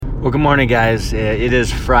Well, good morning, guys. It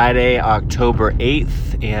is Friday, October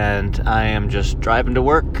 8th, and I am just driving to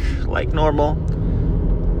work like normal.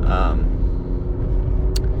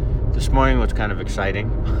 This morning was kind of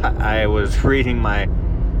exciting. I was reading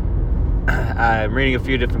I'm reading a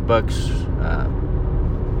few different books.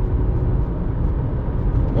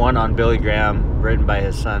 One on Billy Graham, written by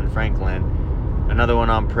his son, Franklin. Another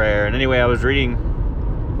one on prayer. And anyway, I was reading,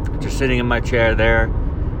 just sitting in my chair there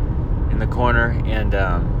in the corner, and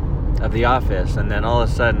of the office, and then all of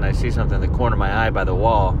a sudden I see something in the corner of my eye by the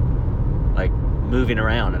wall, like moving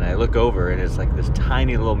around, and I look over and it's like this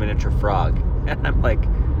tiny little miniature frog, and I'm like,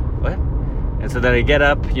 what? And so then I get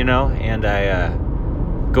up, and I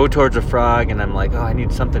go towards the frog, and I'm like, oh, I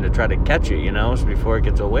need something to try to catch it, so before it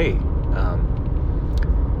gets away.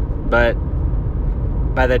 But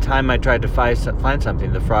by the time I tried to find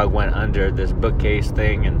something, the frog went under this bookcase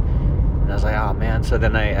thing, and I was like, oh man. So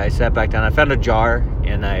then I sat back down. I found a jar,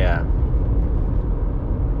 and I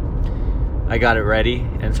got it ready.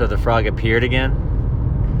 And so the frog appeared again,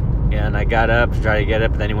 and I got up to try to get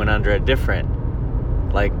it, but then he went under a different,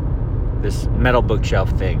 like this metal bookshelf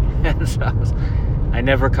thing. And so I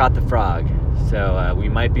never caught the frog. So we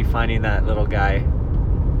might be finding that little guy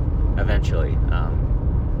eventually.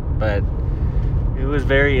 But it was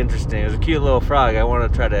very interesting. It was a cute little frog. I want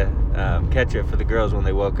to try to catch it for the girls when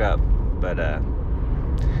they woke up. But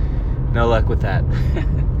no luck with that.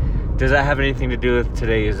 Does that have anything to do with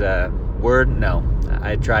today's word? No.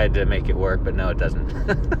 I tried to make it work, but no, it doesn't.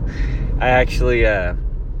 I actually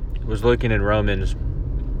was looking in Romans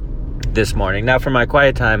this morning. Now, for my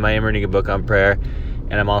quiet time, I am reading a book on prayer,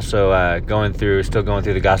 and I'm also still going through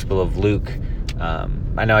the Gospel of Luke.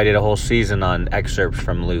 I know I did a whole season on excerpts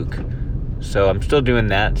from Luke, so I'm still doing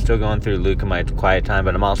that, still going through Luke in my quiet time,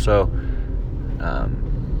 but I'm also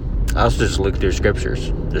I also just look through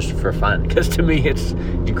scriptures just for fun, because to me it's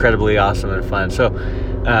incredibly awesome and fun. So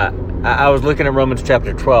I was looking at Romans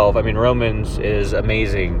chapter 12. I mean, Romans is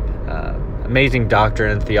amazing. Amazing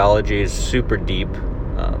doctrine and theology, is super deep.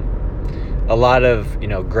 A lot of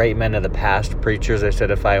great men of the past, preachers, they said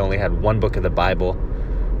if I only had one book of the Bible,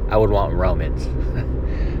 I would want Romans.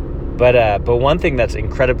 But one thing that's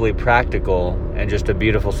incredibly practical and just a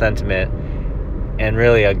beautiful sentiment and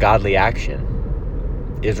really a godly action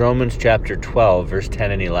is Romans chapter 12, verse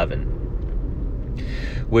 10 and 11,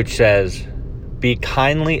 which says, "Be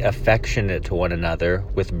kindly affectionate to one another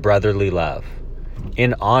with brotherly love,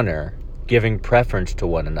 in honor, giving preference to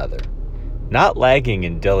one another, not lagging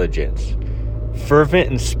in diligence,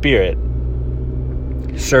 fervent in spirit,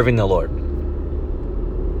 serving the Lord."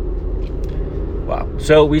 Wow.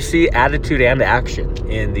 So we see attitude and action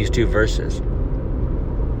in these two verses.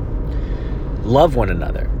 Love one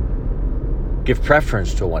another. Give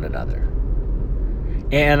preference to one another.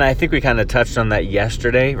 And I think we kind of touched on that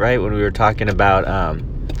yesterday, right? When we were talking about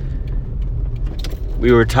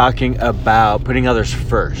putting others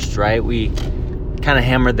first, right? We kind of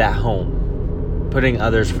hammered that home. Putting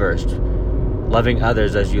others first. Loving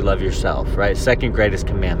others as you love yourself, right? Second greatest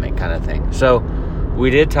commandment kind of thing. So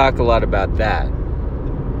we did talk a lot about that.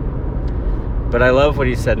 But I love what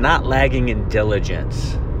he said, not lagging in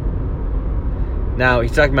diligence. Now,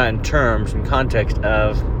 he's talking about in terms and context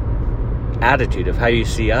of attitude, of how you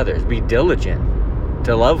see others. Be diligent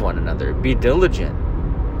to love one another. Be diligent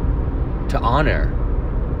to honor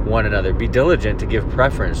one another. Be diligent to give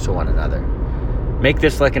preference to one another. Make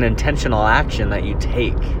this like an intentional action that you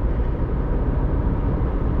take.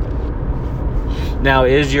 Now,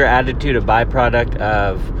 is your attitude a byproduct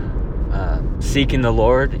of seeking the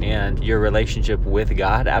Lord and your relationship with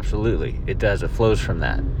God? Absolutely. It does. It flows from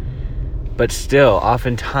that. But still,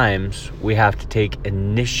 oftentimes, we have to take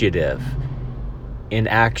initiative in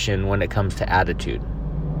action when it comes to attitude.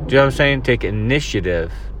 Do you know what I'm saying? Take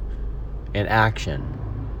initiative in action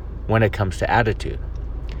when it comes to attitude.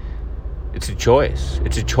 It's a choice.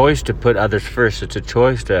 It's a choice to put others first. It's a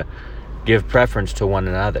choice to give preference to one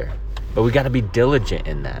another. But we got to be diligent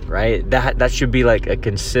in that, right? That should be like a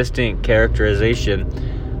consistent characterization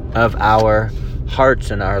of our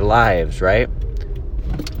hearts and our lives, right?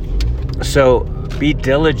 So be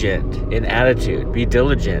diligent in attitude. Be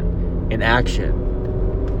diligent in action.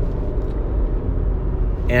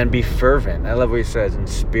 And be fervent. I love what he says, in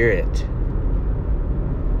spirit.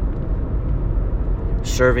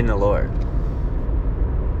 Serving the Lord.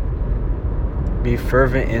 Be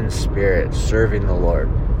fervent in spirit, serving the Lord.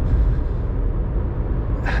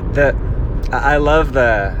 I love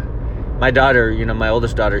my daughter, my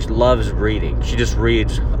oldest daughter, she loves reading. She just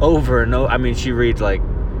reads over and over. I mean, she reads like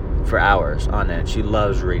for hours on end. She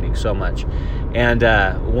loves reading so much. And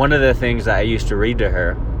one of the things that I used to read to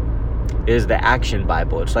her is the Action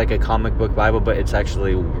Bible. It's like a comic book Bible, but it's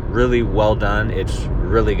actually really well done. It's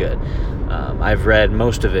really good. I've read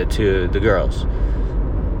most of it to the girls.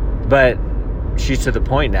 But she's to the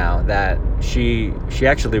point now that she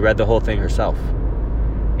actually read the whole thing herself.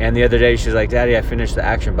 And the other day she's like, Daddy, I finished the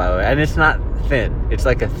Action Bible. And it's not thin. It's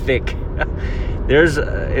like a thick. There's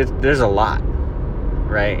a lot,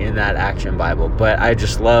 right, in that Action Bible. But I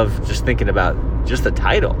just love just thinking about just the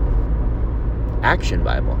title. Action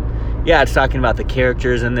Bible. Yeah, it's talking about the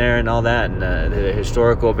characters in there and all that, and the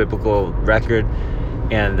historical, biblical record,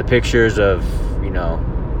 and the pictures of,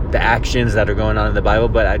 the actions that are going on in the Bible.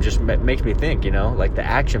 But it makes me think, like the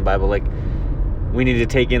Action Bible, like we need to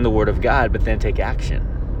take in the Word of God, but then take action.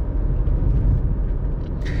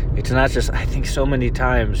 It's not just, I think so many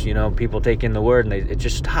times, people take in the Word and it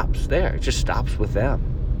just stops there. It just stops with them.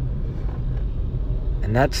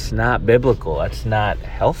 And that's not biblical. That's not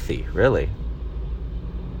healthy, really.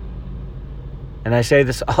 And I say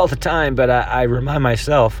this all the time, but I remind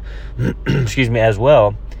myself, as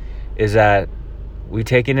well, is that we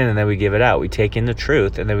take it in and then we give it out. We take in the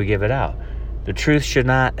truth and then we give it out. The truth should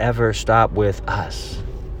not ever stop with us,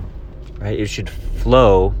 right? It should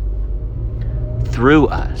flow through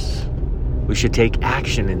us. We should take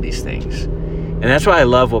action in these things. And that's why I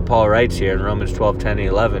love what Paul writes here in Romans 12, 10, and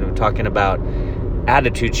 11. We're talking about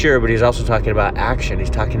attitude, sure, but he's also talking about action. He's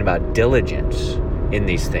talking about diligence in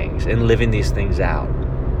these things and living these things out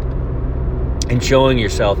and showing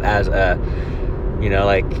yourself as a,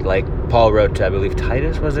 like Paul wrote to, I believe,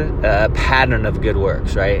 Titus, was it? A pattern of good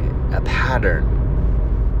works, right? A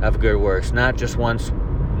pattern of good works, not just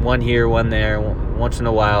one here, one there, once in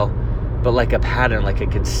a while, but like a pattern, like a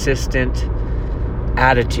consistent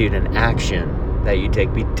attitude and action that you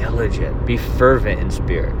take. Be diligent, be fervent in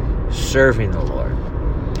spirit, serving the Lord.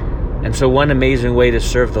 And so one amazing way to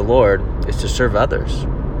serve the Lord is to serve others.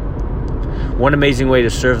 One amazing way to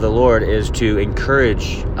serve the Lord is to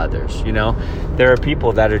encourage others. There are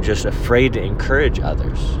people that are just afraid to encourage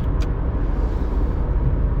others.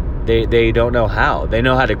 They don't know how. They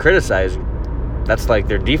know how to criticize. That's like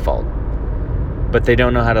their default. But they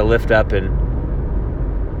don't know how to lift up and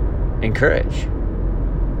encourage.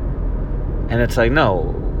 And it's like,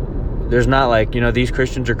 no. There's not like, these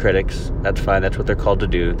Christians are critics. That's fine. That's what they're called to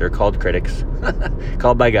do. They're called critics.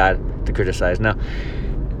 Called by God to criticize. No,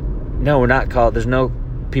 we're not called. There's no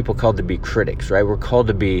people called to be critics, right? We're called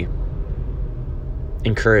to be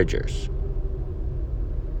encouragers.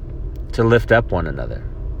 To lift up one another.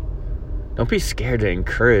 Don't be scared to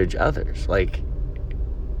encourage others. Like,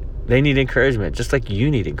 they need encouragement, just like you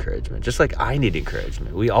need encouragement, just like I need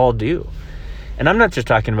encouragement. We all do. And I'm not just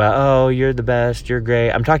talking about, oh, you're the best, you're great.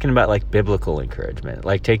 I'm talking about like biblical encouragement,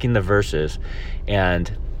 like taking the verses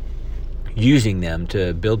and using them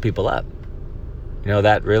to build people up.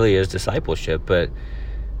 That really is discipleship, but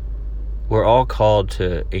we're all called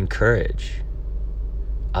to encourage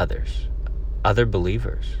others, other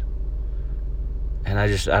believers. And I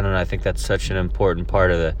don't know, I think that's such an important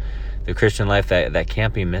part of the Christian life that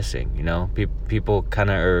can't be missing. People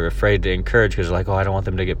kind of are afraid to encourage because they're like, oh, I don't want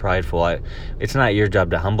them to get prideful. It's not your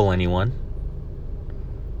job to humble anyone.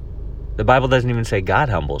 The Bible doesn't even say God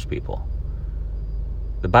humbles people.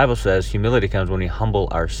 The Bible says humility comes when we humble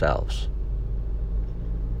ourselves.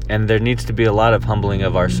 And there needs to be a lot of humbling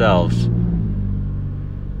of ourselves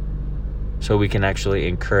so we can actually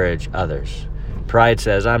encourage others. Pride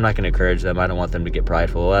says, I'm not going to encourage them. I don't want them to get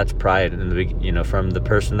prideful. Well, that's pride from the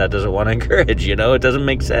person that doesn't want to encourage. It doesn't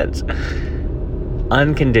make sense.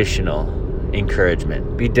 Unconditional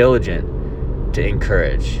encouragement. Be diligent to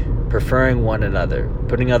encourage. Preferring one another.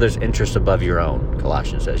 Putting others' interests above your own,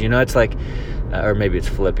 Colossians says. It's like, or maybe it's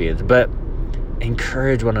Philippians, but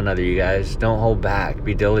encourage one another, you guys. Don't hold back.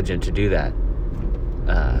 Be diligent to do that.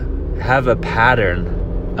 Have a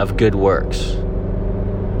pattern of good works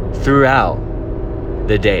throughout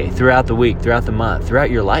the day, throughout the week, throughout the month, throughout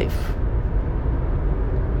your life.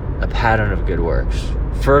 A pattern of good works.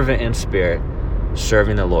 Fervent in spirit,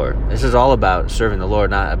 serving the Lord. This is all about serving the Lord,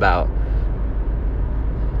 not about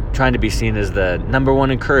trying to be seen as the number one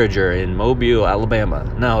encourager in Mobile, Alabama.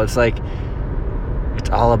 No, it's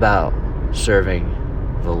all about serving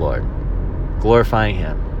the Lord, glorifying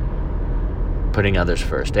Him, putting others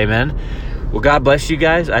first. Amen. Well, God bless you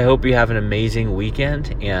guys. I hope you have an amazing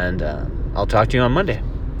weekend, and I'll talk to you on Monday.